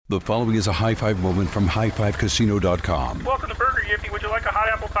The following is a high five moment from highfivecasino.com. Welcome to Burger Yippee. Would you like a hot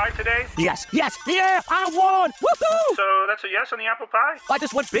apple pie today? Yes, yeah, I won! Woohoo! So that's a yes on the apple pie? I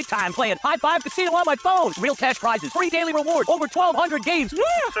just went big time playing High Five Casino on my phone. Real cash prizes, free daily rewards, over 1,200 games. Yeah!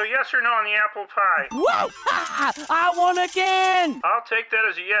 So yes or no on the apple pie? Whoa! I won again! I'll take that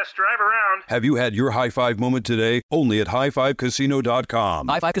as a yes. Drive around. Have you had your high five moment today? Only at highfivecasino.com.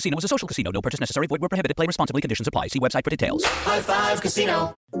 High Five Casino is a social casino. No purchase necessary. Void where prohibited. Play responsibly. Conditions apply. See website for details. High Five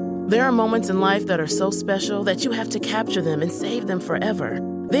Casino. There are moments in life that are so special that you have to capture them and save them forever.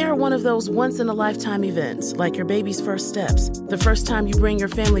 They are one of those once-in-a-lifetime events, like your baby's first steps, the first time you bring your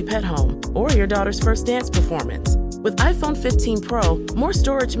family pet home, or your daughter's first dance performance. With iPhone 15 Pro, more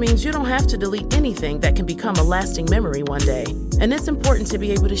storage means you don't have to delete anything that can become a lasting memory one day. And it's important to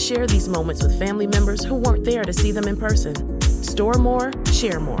be able to share these moments with family members who weren't there to see them in person. Store more,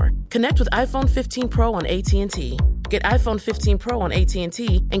 share more. Connect with iPhone 15 Pro on AT&T. Get iPhone 15 Pro on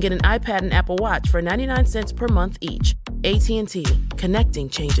AT&T and get an iPad and Apple Watch for 99 cents per month each. AT&T. Connecting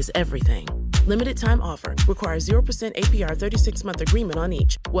changes everything. Limited time offer. Requires 0% APR 36-month agreement on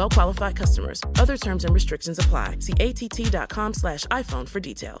each. Well-qualified customers. Other terms and restrictions apply. See att.com/iPhone for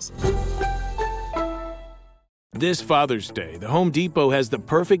details. This Father's Day, the Home Depot has the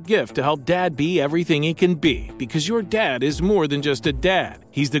perfect gift to help Dad be everything he can be, because your dad is more than just a dad.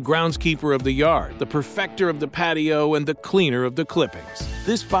 He's the groundskeeper of the yard, the perfecter of the patio, and the cleaner of the clippings.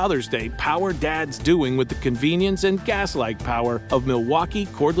 This Father's Day, power Dad's doing with the convenience and gas-like power of Milwaukee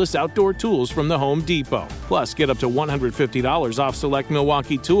cordless outdoor tools from the Home Depot. Plus, get up to $150 off select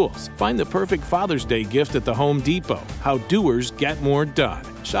Milwaukee tools. Find the perfect Father's Day gift at the Home Depot. How doers get more done.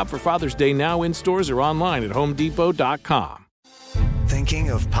 Shop for Father's Day now in stores or online at homedepot.com. Thinking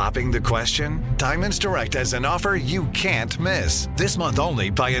of popping the question? Diamonds Direct has an offer you can't miss. This month only,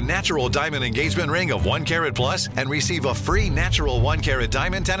 buy a natural diamond engagement ring of 1 carat plus and receive a free natural 1 carat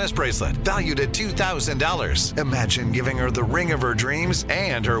diamond tennis bracelet valued at $2,000. Imagine giving her the ring of her dreams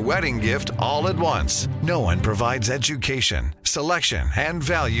and her wedding gift all at once. No one provides education, selection, and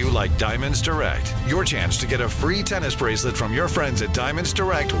value like Diamonds Direct. Your chance to get a free tennis bracelet from your friends at Diamonds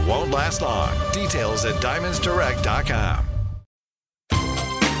Direct won't last long. Details at diamondsdirect.com.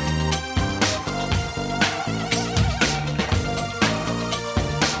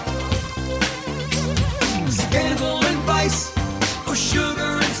 Scandal and vice, or sugar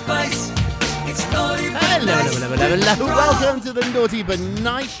and spice. It's naughty but nice. Hello. Welcome to the Naughty But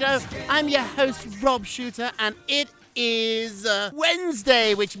Nice Show. I'm your host, Rob Shooter, and it is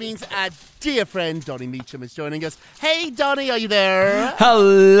Wednesday, which means our dear friend Donnie Meacham is joining us. Hey, Donnie, are you there?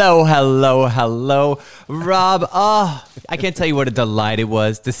 Hello, Rob. Oh, I can't tell you what a delight it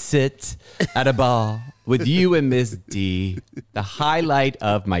was to sit at a bar with you and Miss D, the highlight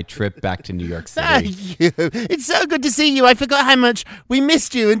of my trip back to New York City. Thank you. It's so good to see you. I forgot how much we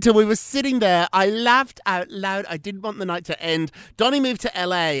missed you until we were sitting there. I laughed out loud. I didn't want the night to end. Donnie moved to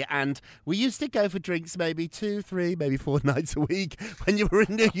LA, and we used to go for drinks maybe 2, 3, maybe 4 nights a week when you were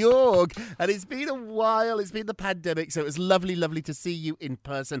in New York. And it's been a while. It's been the pandemic, so it was lovely to see you in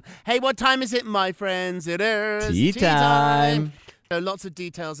person. Hey, what time is it, my friends? It is tea time. Lots of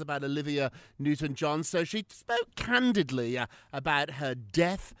details about Olivia Newton-John. So she spoke candidly about her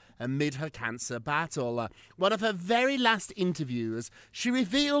death amid her cancer battle. One of her very last interviews, she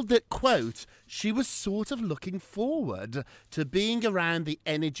revealed that, quote, she was sort of looking forward to being around the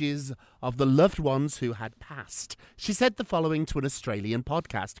energies of the loved ones who had passed. She said the following to an Australian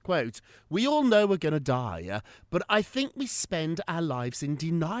podcast, quote, we all know we're going to die, but I think we spend our lives in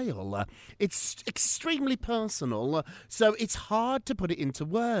denial. It's extremely personal, so it's hard to put it into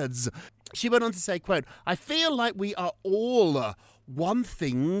words. She went on to say, quote, I feel like we are all one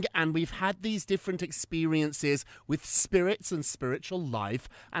thing, and we've had these different experiences with spirits and spiritual life,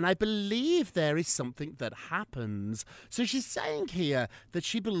 and I believe there is something that happens. So she's saying here that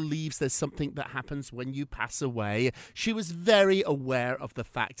she believes there's something that happens when you pass away. She was very aware of the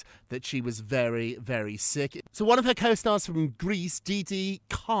fact that she was very, very sick. So one of her co-stars from Grease, Didi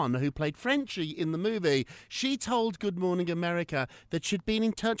Khan, who played Frenchie in the movie, she told Good Morning America that she'd been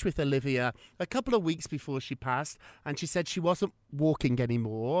in touch with Olivia a couple of weeks before she passed, and she said she wasn't walking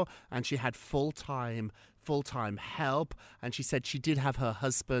anymore, and she had full-time help, and she said she did have her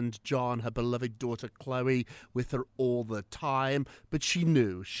husband John, her beloved daughter Chloe with her all the time, but she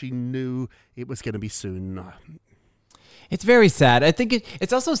knew it was going to be soon. It's very sad. I think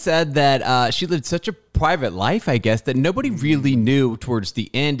it's also sad that she lived such a private life, I guess, that nobody really knew towards the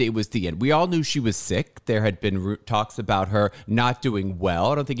end. It was the end. We all knew she was sick. There had been talks about her not doing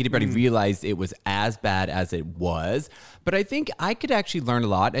well. I don't think anybody realized it was as bad as it was. But I think I could actually learn a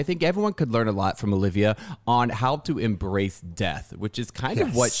lot. I think everyone could learn a lot from Olivia on how to embrace death, which is kind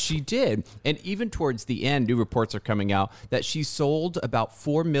of what she did. And even towards the end, new reports are coming out that she sold about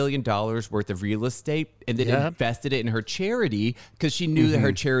 $4 million worth of real estate and then invested it in her charity because she knew that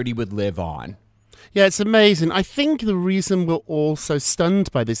her charity would live on. Yeah, it's amazing. I think the reason we're all so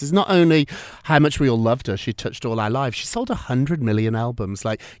stunned by this is not only how much we all loved her, she touched all our lives. She sold 100 million albums.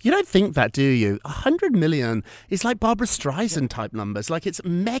 Like, you don't think that, do you? 100 million is like Barbara Streisand type numbers. Like, it's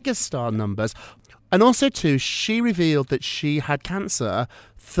megastar numbers. And also, too, she revealed that she had cancer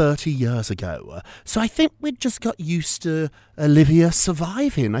 30 years ago. So I think we'd just got used to Olivia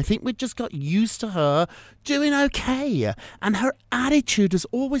surviving. I think we'd just got used to her doing okay. And her attitude is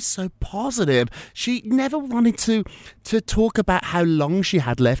always so positive. She never wanted to talk about how long she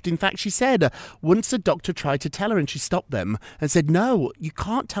had left. In fact, she said once a doctor tried to tell her and she stopped them and said, no, you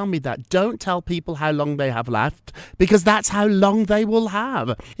can't tell me that. Don't tell people how long they have left because that's how long they will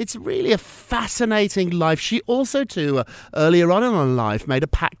have. It's really a fascinating life. She also, too, earlier on in her life, made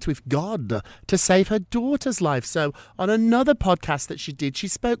a pact with God to save her daughter's life. So on another podcast that she did, she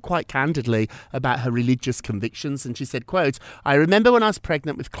spoke quite candidly about her religious convictions, and she said, quote, I remember when I was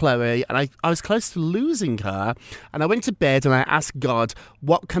pregnant with Chloe and I was close to losing her, and I went to bed and I asked God,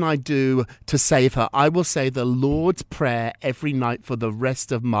 what can I do to save her? I will say the Lord's Prayer every night for the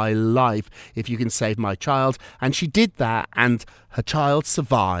rest of my life if you can save my child. And she did that, and her child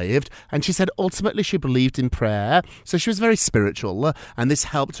survived, and she said ultimately she believed in prayer, so she was very spiritual, and this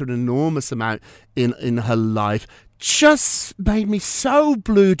helped her an enormous amount in her life. Just made me so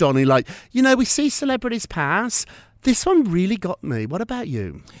blue, Donnie. Like, you know, we see celebrities pass. This one really got me. What about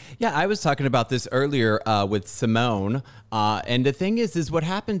you? Yeah, I was talking about this earlier with Simone. And the thing is what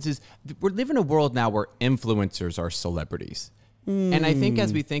happens is we're living in a world now where influencers are celebrities. And I think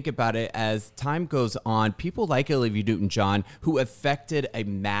as we think about it, as time goes on, people like Olivia Newton-John, who affected a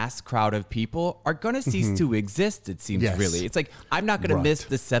mass crowd of people, are going to cease to exist, it seems, really. It's like, I'm not going to miss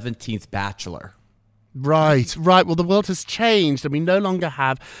the 17th Bachelor. Right. Well, the world has changed, and we no longer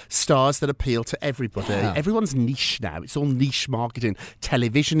have stars that appeal to everybody. Yeah. Everyone's niche now. It's all niche marketing.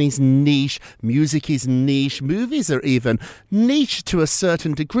 Television is niche. Music is niche. Movies are even niche to a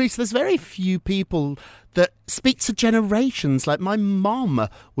certain degree. So there's very few people that speak to generations. Like my mom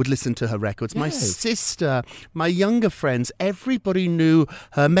would listen to her records. Yes. My sister, my younger friends, everybody knew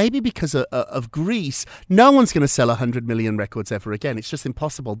her, maybe because of Grease. No one's going to sell 100 million records ever again. It's just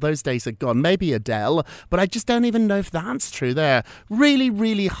impossible. Those days are gone. Maybe Adele, but I just don't even know if that's true there. Really,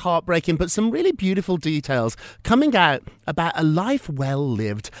 really heartbreaking, but some really beautiful details coming out about a life well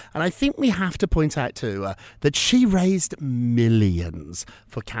lived. And I think we have to point out too that she raised millions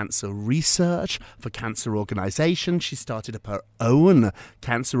for cancer research, for cancer organisation. She started up her own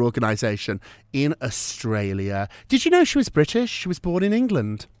cancer organisation in Australia. Did you know she was British? She was born in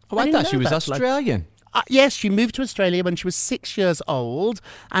England. Oh, I thought she was Australian. Yes, she moved to Australia when she was 6 years old,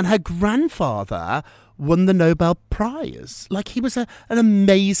 and her grandfather won the Nobel Prize. Like, he was an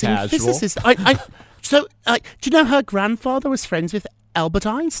amazing physicist. So, do you know her grandfather was friends with Albert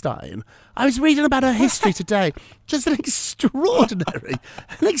Einstein? I was reading about her history today. Just an extraordinary,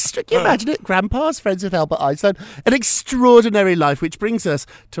 can you imagine it? Grandpa's friends with Albert Einstein. An extraordinary life, which brings us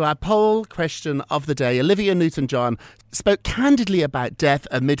to our poll question of the day. Olivia Newton-John spoke candidly about death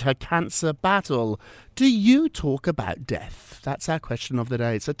amid her cancer battle. Do you talk about death? That's our question of the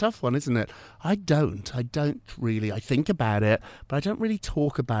day. It's a tough one, isn't it? I don't really. I think about it, but I don't really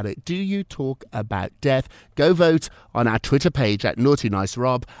talk about it. Do you talk about death? Go vote on our Twitter page at Naughty Nice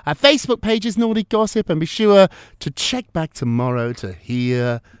Rob. Our Facebook page is Naughty Gossip, and be sure to check back tomorrow to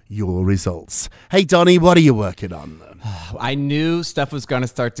hear your results. Hey, Donnie, what are you working on? I knew stuff was going to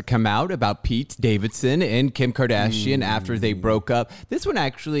start to come out about Pete Davidson and Kim Kardashian after they broke up. This one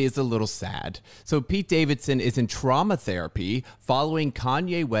actually is a little sad. So Pete Davidson is in trauma therapy following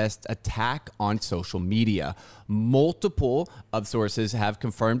Kanye West's attack on social media. Multiple of sources have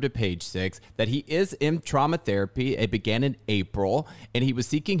confirmed to Page Six that he is in trauma therapy. It began in April, and he was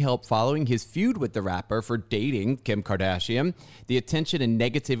seeking help following his feud with the rapper for dating Kim Kardashian. The attention and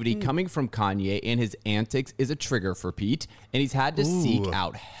negativity coming from Kanye and his antics is a trigger for Pete, and he's had to seek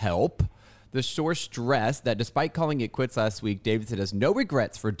out help. The source stressed that despite calling it quits last week, Davidson has no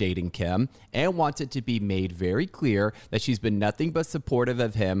regrets for dating Kim and wants it to be made very clear that she's been nothing but supportive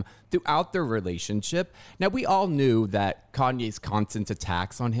of him throughout their relationship. Now, we all knew that Kanye's constant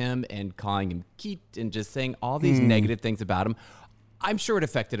attacks on him and calling him Keith and just saying all these negative things about him I'm sure it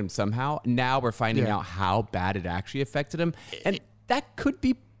affected him somehow. Now we're finding out how bad it actually affected him. And that could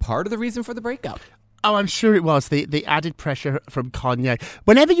be part of the reason for the breakup. Oh, I'm sure it was. The added pressure from Kanye.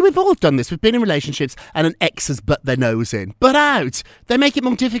 We've all done this. We've been in relationships and an ex has butt their nose in. Butt out. They make it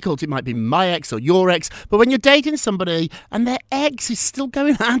more difficult. It might be my ex or your ex. But when you're dating somebody and their ex is still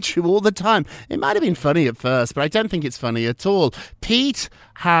going at you all the time, it might have been funny at first, but I don't think it's funny at all. Pete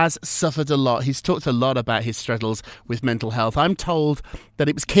has suffered a lot. He's talked a lot about his struggles with mental health. I'm told that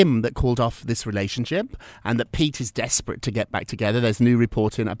it was Kim that called off this relationship and that Pete is desperate to get back together. There's new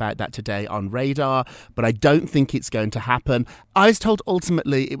reporting about that today on Radar, but I don't think it's going to happen. I was told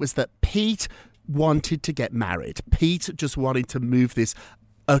ultimately it was that Pete wanted to get married. Pete just wanted to move this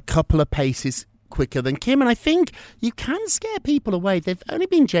a couple of paces quicker than Kim, and I think you can scare people away. They've only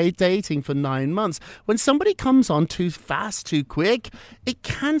been dating for 9 months. When somebody comes on too fast, too quick, it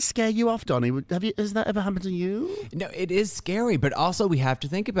can scare you off, Donnie. Has that ever happened to you? No, it is scary, but also we have to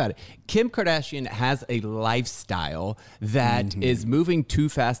think about it. Kim Kardashian has a lifestyle that is moving too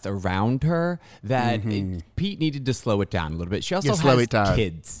fast around her that Pete needed to slow it down a little bit. She also has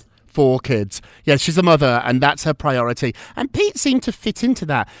kids. 4 kids. Yeah, she's a mother, and that's her priority. And Pete seemed to fit into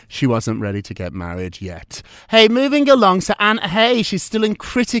that. She wasn't ready to get married yet. Hey, moving along, so Anne Hay, she's still in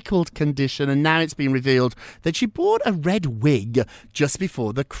critical condition, and now it's been revealed that she bought a red wig just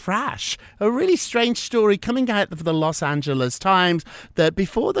before the crash. A really strange story coming out of the Los Angeles Times that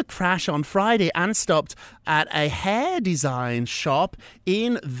before the crash on Friday, Anne stopped at a hair design shop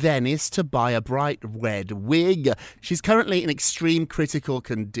in Venice to buy a bright red wig. She's currently in extreme critical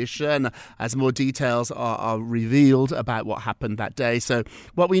condition as more details are revealed about what happened that day. So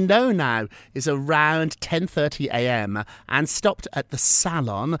what we know now is around 10:30 a.m. and stopped at the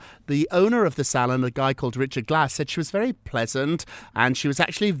salon. The owner of the salon, a guy called Richard Glass, said she was very pleasant and she was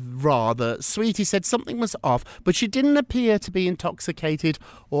actually rather sweet. He said something was off, but she didn't appear to be intoxicated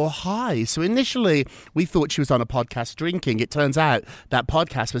or high. So initially we thought she was on a podcast drinking. It turns out that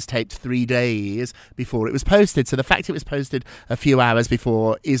podcast was taped 3 days before it was posted. So the fact it was posted a few hours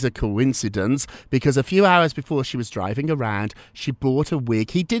before is a coincidence, because a few hours before she was driving around, she bought a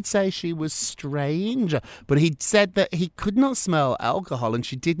wig. He did say she was strange, but he said that he could not smell alcohol and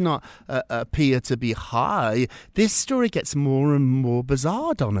she did not appear to be high. This story gets more and more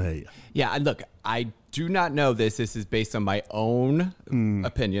bizarre, Donnie. Yeah, and look, I do not know this. This is based on my own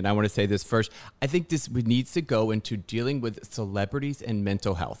opinion. I want to say this first. I think this needs to go into dealing with celebrities and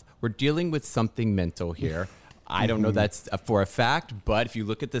mental health. We're dealing with something mental here. I don't know that's for a fact, but if you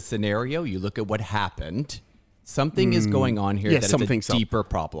look at the scenario, you look at what happened, something is going on here that is a deeper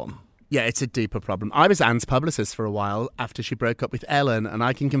problem. Yeah, it's a deeper problem. I was Anne's publicist for a while after she broke up with Ellen, and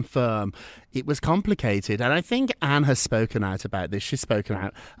I can confirm it was complicated. And I think Anne has spoken out about this. She's spoken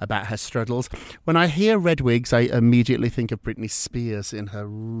out about her struggles. When I hear red wigs, I immediately think of Britney Spears in her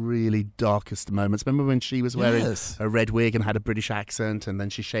really darkest moments. Remember when she was wearing a red wig and had a British accent, and then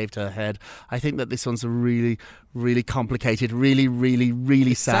she shaved her head? I think that this one's really, really complicated, really, really,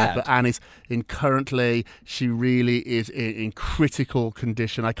 really sad. But Anne is she really is in critical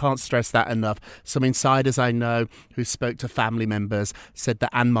condition. I can't stress that enough. Some insiders I know who spoke to family members said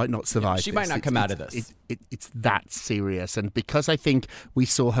that Anne might not survive She might not come out of this. It's that serious. And because I think we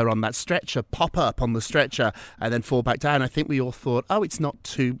saw her on that stretcher, pop up on the stretcher and then fall back down, I think we all thought, oh, it's not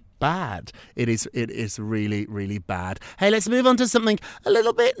too bad. It is really, really bad. Hey, let's move on to something a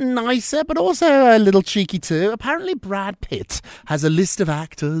little bit nicer, but also a little cheeky too. Apparently Brad Pitt has a list of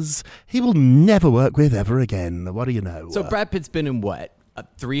actors he will never work with ever again. What do you know? So Brad Pitt's been in what?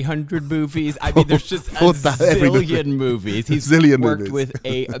 300 movies? I mean, there's just a zillion movies. He's worked with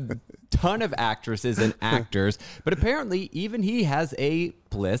a ton of actresses and actors, but apparently even he has a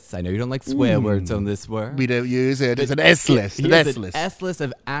list. I know you don't like swear words on this word. We don't use it. It's an S list. An S list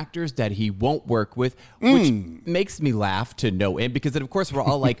of actors that he won't work with, which makes me laugh to no end, because then, of course, we're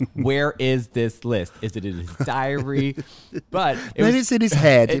all like, where is this list? Is it in his diary? But maybe it's in his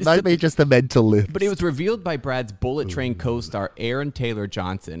head. It might be just a mental list. But it was revealed by Brad's Bullet Train co-star Aaron Taylor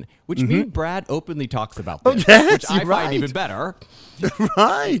Johnson, which means Brad openly talks about this, which I find even better.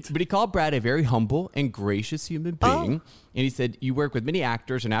 Right. But he called Brad a very humble and gracious human being. And he said, you work with many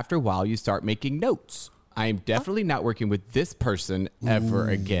actors, and after a while, you start making notes. I am definitely not working with this person ever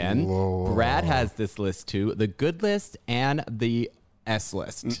again. Brad has this list, too. The good list and the S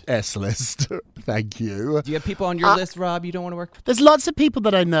list. S list. Thank you. Do you have people on your list, Rob, you don't want to work with? There's lots of people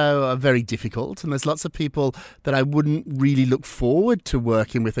that I know are very difficult, and there's lots of people that I wouldn't really look forward to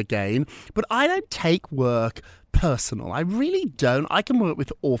working with again. But I don't take work personal. I really don't. I can work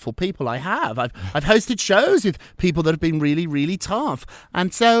with awful people. I have. I've hosted shows with people that have been really, really tough.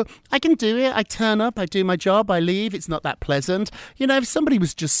 And so I can do it. I turn up, I do my job, I leave. It's not that pleasant. You know, if somebody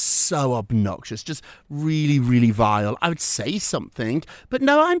was just so obnoxious, just really, really vile, I would say something. But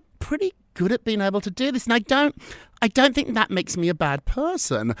no, I'm pretty good at being able to do this. And I don't think that makes me a bad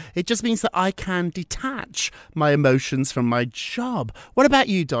person. It just means that I can detach my emotions from my job. What about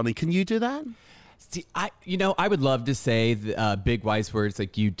you, Donnie? Can you do that? See, I would love to say big wise words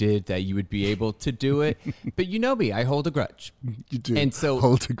like you did, that you would be able to do it. But you know me, I hold a grudge. You do. And so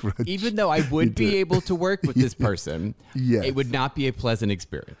hold a grudge. Even though I would be able to work with this person, yes. It would not be a pleasant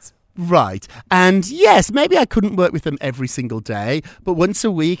experience. Right. And yes, maybe I couldn't work with them every single day, but once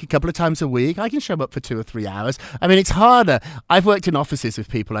a week, a couple of times a week, I can show up for 2 or 3 hours. I mean, it's harder. I've worked in offices with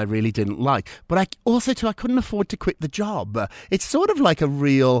people I really didn't like, but I couldn't afford to quit the job. It's sort of like a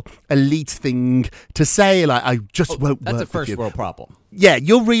real elite thing to say, like, I just won't work with you. That's a first world problem. Yeah,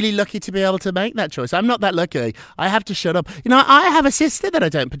 you're really lucky to be able to make that choice. I'm not that lucky. I have to shut up. You know, I have a sister that I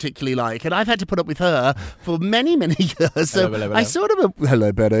don't particularly like, and I've had to put up with her for many, many years. So hello. I sort of...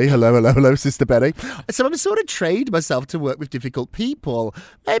 Hello, Betty. Hello, Sister Betty. So I'm sort of trained myself to work with difficult people.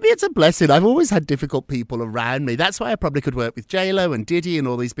 Maybe it's a blessing. I've always had difficult people around me. That's why I probably could work with J-Lo and Diddy and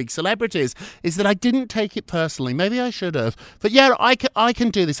all these big celebrities, is that I didn't take it personally. Maybe I should have. But yeah, I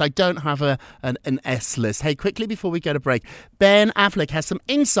can do this. I don't have an S list. Hey, quickly before we go to break, Ben Affleck has some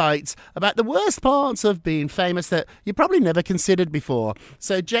insights about the worst parts of being famous that you probably never considered before.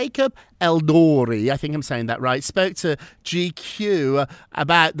 So Jacob Elordi, I think I'm saying that right, spoke to GQ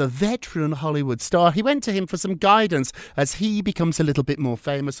about the veteran Hollywood star. He went to him for some guidance as he becomes a little bit more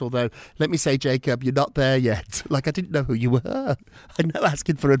famous, although, let me say, Jacob, you're not there yet. Like, I didn't know who you were. I know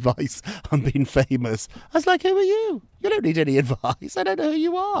asking for advice on being famous. I was like, who are you? You don't need any advice. I don't know who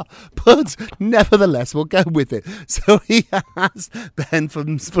you are. But nevertheless, we'll go with it. So he asked Ben for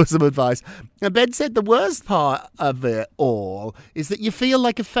some advice. And Ben said the worst part of it all is that you feel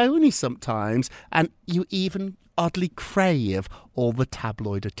like a phony sometimes, and you even oddly crave all the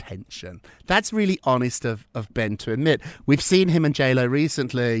tabloid attention. That's really honest of Ben to admit. We've seen him and J-Lo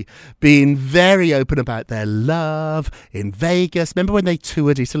recently being very open about their love in Vegas. Remember when they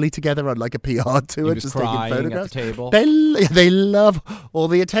toured Italy together on like a PR tour, just taking photographs? At the table. They love all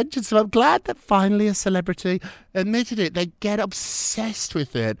the attention. So I'm glad that finally a celebrity admitted it. They get obsessed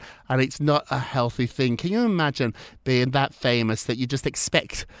with it, and it's not a healthy thing. Can you imagine being that famous that you just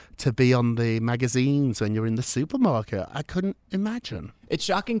expect to be on the magazines when you're in the supermarket? I couldn't imagine. It's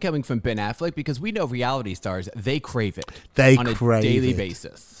shocking coming from Ben Affleck because we know reality stars, they crave it. They on crave a daily it.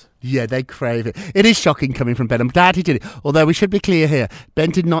 basis. Yeah, they crave it. It is shocking coming from Ben. I'm glad he did it. Although we should be clear here, Ben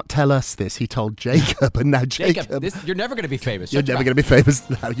did not tell us this. He told Jacob, and now Jacob... You're never going to be famous. You're never going to be famous.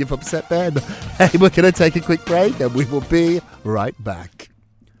 Now you've upset Ben. Hey, we're going to take a quick break, and we will be right back.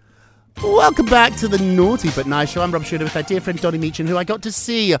 Welcome back to the Naughty But Nice Show. I'm Rob Shuter with our dear friend Donnie Meachin, who I got to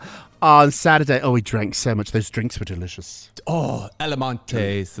see on Saturday. Oh, we drank so much. Those drinks were delicious. Oh,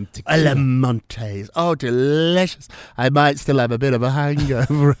 Elemonte, some tequila. Elemontes. Oh, delicious. I might still have a bit of a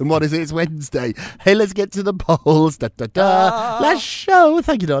hangover. And what is it? It's Wednesday. Hey, let's get to the polls. Last show,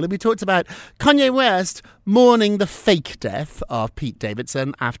 thank you, Donnie, we talked about Kanye West mourning the fake death of Pete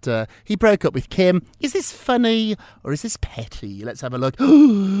Davidson after he broke up with Kim. Is this funny or is this petty? Let's have a look.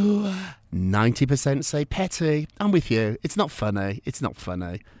 90% say petty. I'm with you. It's not funny. It's not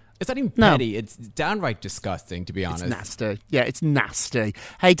funny. It's not even petty. It's downright disgusting, to be honest. It's nasty. Yeah, it's nasty.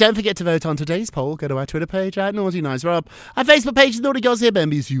 Hey, don't forget to vote on today's poll. Go to our Twitter page at Naughty Nice Rob. Our Facebook page is Naughty Girls Here.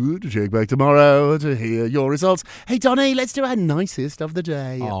 Ben be you to check back tomorrow to hear your results. Hey, Donnie, let's do our nicest of the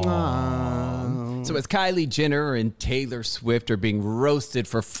day. So as Kylie Jenner and Taylor Swift are being roasted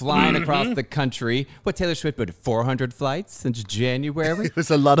for flying across the country, Taylor Swift did 400 flights since January. It was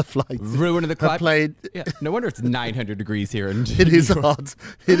a lot of flights. Ruining the climate. Yeah, no wonder it's 900 degrees here. It is hot.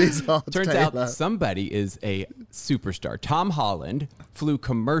 It is hot. Turns out somebody is a superstar. Tom Holland flew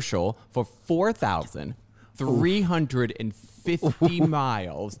commercial for 4,350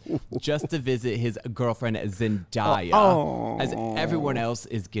 miles just to visit his girlfriend Zendaya, as everyone else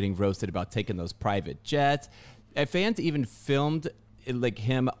is getting roasted about taking those private jets. And fans even filmed like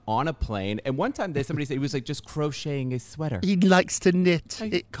him on a plane, and one time somebody said he was like just crocheting his sweater. He likes to knit.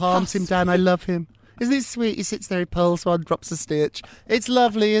 It calms him down. I love him. Isn't it sweet? He sits there, he pulls one, drops a stitch. It's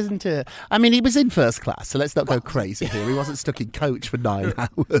lovely, isn't it? I mean, he was in first class, so let's not go crazy here. He wasn't stuck in coach for 9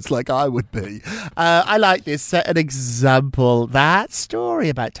 hours like I would be. I like this. Set an example. That story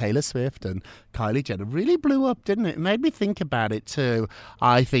about Taylor Swift and Kylie Jenner really blew up, didn't it? It made me think about it too.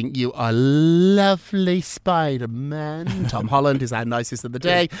 I think you are lovely, Spider-Man. Tom Holland is our nicest of the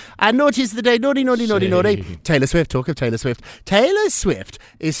day. And naughtiest of the day, naughty, naughty, naughty, naughty. Taylor Swift, talk of Taylor Swift. Taylor Swift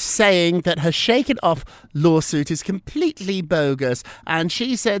is saying that her Shake It Off lawsuit is completely bogus. And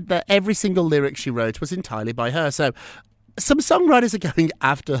she said that every single lyric she wrote was entirely by her. So some songwriters are going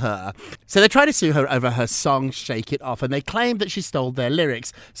after her. So they try to sue her over her song Shake It Off, and they claim that she stole their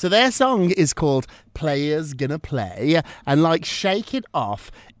lyrics. So their song is called Players Gonna Play, and like Shake It Off,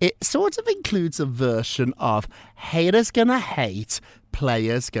 it sort of includes a version of Haters Gonna Hate,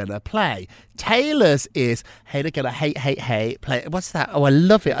 Players Gonna Play. Taylor's is Hater Gonna Hate, Hate, Hate, Play. What's that? Oh, I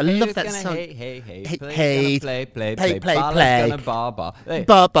love it. I love that song. Hate, hate, hate. Hate, Play, play, play. play.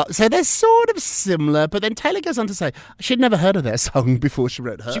 But so they're sort of similar, but then Taylor goes on to say she'd never heard of their song before she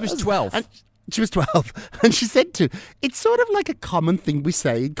wrote hers. She was 12. And she was 12. And she said it's sort of like a common thing we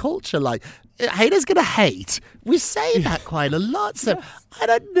say in culture, like, haters gonna hate. We say that quite a lot. So yes. I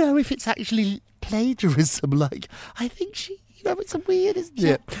don't know if it's actually plagiarism. Like, I think it's weird, isn't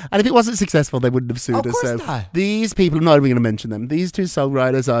it? And if it wasn't successful, they wouldn't have sued us. So these people, I'm not even going to mention them. These two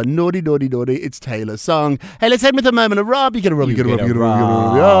songwriters are naughty, naughty, naughty. It's Taylor's song. Hey, let's end with a moment of Rob. You get a Rob, you get a Rob, you get a Rob, you get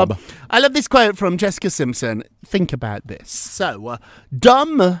a Rob. I love this quote from Jessica Simpson. Think about this. So,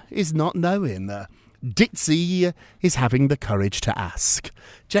 dumb is not knowing. Ditzy is having the courage to ask.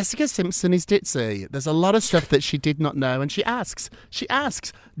 Jessica Simpson is ditzy. There's a lot of stuff that she did not know, and she asks. She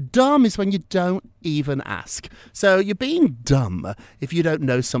asks. Dumb is when you don't even ask. So you're being dumb if you don't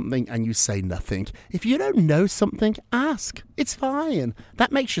know something and you say nothing. If you don't know something, ask. It's fine.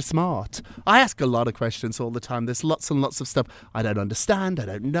 That makes you smart. I ask a lot of questions all the time. There's lots and lots of stuff I don't understand, I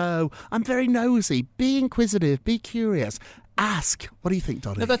don't know. I'm very nosy. Be inquisitive. Be curious. Ask. What do you think,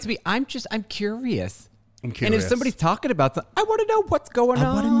 Donnie? No, that's me. I'm curious. I'm curious. And if somebody's talking about something, I want to know what's going on.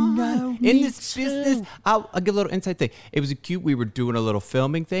 I want to know. In this business. I'll give a little inside thing. It was cute. We were doing a little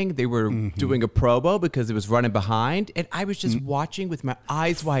filming thing. They were doing a promo because it was running behind. And I was just watching with my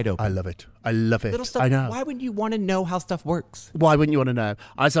eyes wide open. I love it. I love it. Little stuff. I know. Why wouldn't you want to know how stuff works? Why wouldn't you want to know?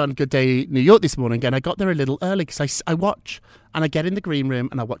 I was on Good Day New York this morning and I got there a little early because I watch and I get in the green room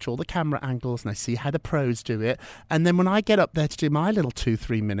and I watch all the camera angles and I see how the pros do it. And then when I get up there to do my little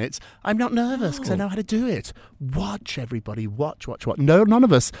 2-3 minutes, I'm not nervous because I know how to do it. Watch, everybody. Watch. No, none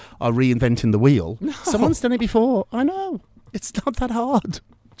of us are reinventing the wheel. No. Someone's done it before. I know. It's not that hard.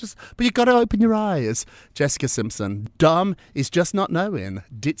 But you've got to open your eyes. Jessica Simpson. Dumb is just not knowing.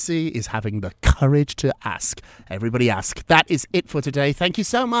 Ditzy is having the courage to ask. Everybody ask. That is it for today. Thank you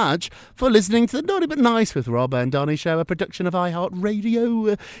so much for listening to the Naughty But Nice with Rob and Donnie show, a production of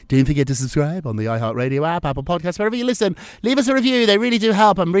iHeartRadio. Don't forget to subscribe on the iHeartRadio app, Apple Podcasts, wherever you listen. Leave us a review. They really do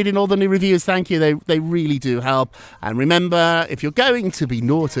help. I'm reading all the new reviews. Thank you. They really do help. And remember, if you're going to be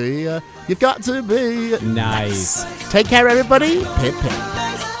naughty, you've got to be nice. Take care, everybody. Pip, pip.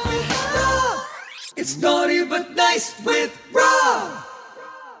 It's Naughty But Nice with Rob.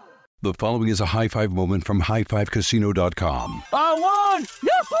 The following is a high five moment from highfivecasino.com. I won!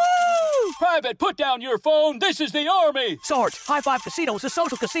 Yahoo! Private, put down your phone. This is the Army. Sarge, High Five Casino is a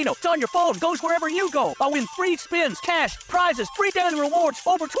social casino. It's on your phone. Goes wherever you go. I win free spins, cash, prizes, free daily rewards,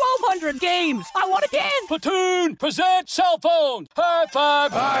 over 1,200 games. I won again. Platoon, present cell phone. High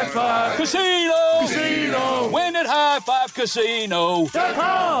Five. High Five. Casino. Win at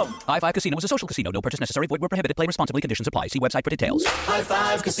highfivecasino.com. High Five Casino is a social casino. No purchase necessary. Void where prohibited. Play responsibly. Conditions apply. See website for details. High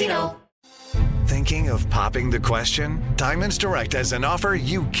Five Casino. Thinking of popping the question? Diamonds Direct has an offer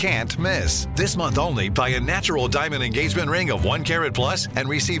you can't miss. This month only, buy a natural diamond engagement ring of 1 carat plus and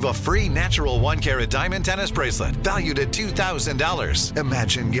receive a free natural 1 carat diamond tennis bracelet valued at $2,000.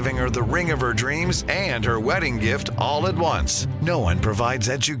 Imagine giving her the ring of her dreams and her wedding gift all at once. No one provides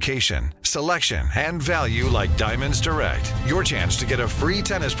education, selection, and value like Diamonds Direct. Your chance to get a free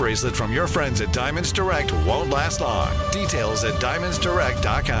tennis bracelet from your friends at Diamonds Direct won't last long. Details at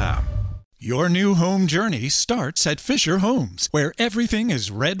diamondsdirect.com. Your new home journey starts at Fisher Homes, where everything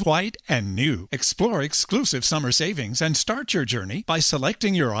is red, white, and new. Explore exclusive summer savings and start your journey by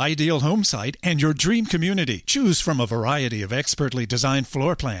selecting your ideal home site and your dream community. Choose from a variety of expertly designed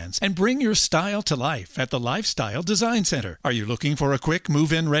floor plans and bring your style to life at the Lifestyle Design Center. Are you looking for a quick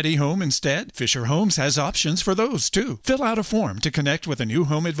move-in ready home instead? Fisher Homes has options for those too. Fill out a form to connect with a new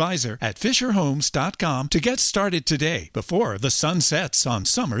home advisor at fisherhomes.com to get started today before the sun sets on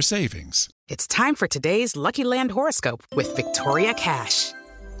summer savings. It's time for today's Lucky Land horoscope with Victoria Cash.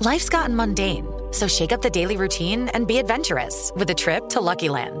 Life's gotten mundane, so shake up the daily routine and be adventurous with a trip to Lucky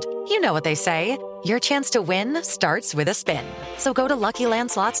Land. You know what they say. Your chance to win starts with a spin. So go to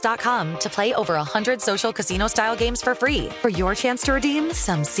LuckyLandSlots.com to play over 100 social casino-style games for free for your chance to redeem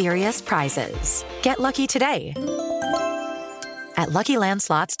some serious prizes. Get lucky today at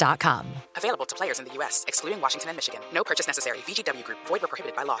LuckyLandSlots.com. Available to players in the U.S., excluding Washington and Michigan. No purchase necessary. VGW Group. Void where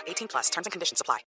prohibited by law. 18+. Terms and conditions apply.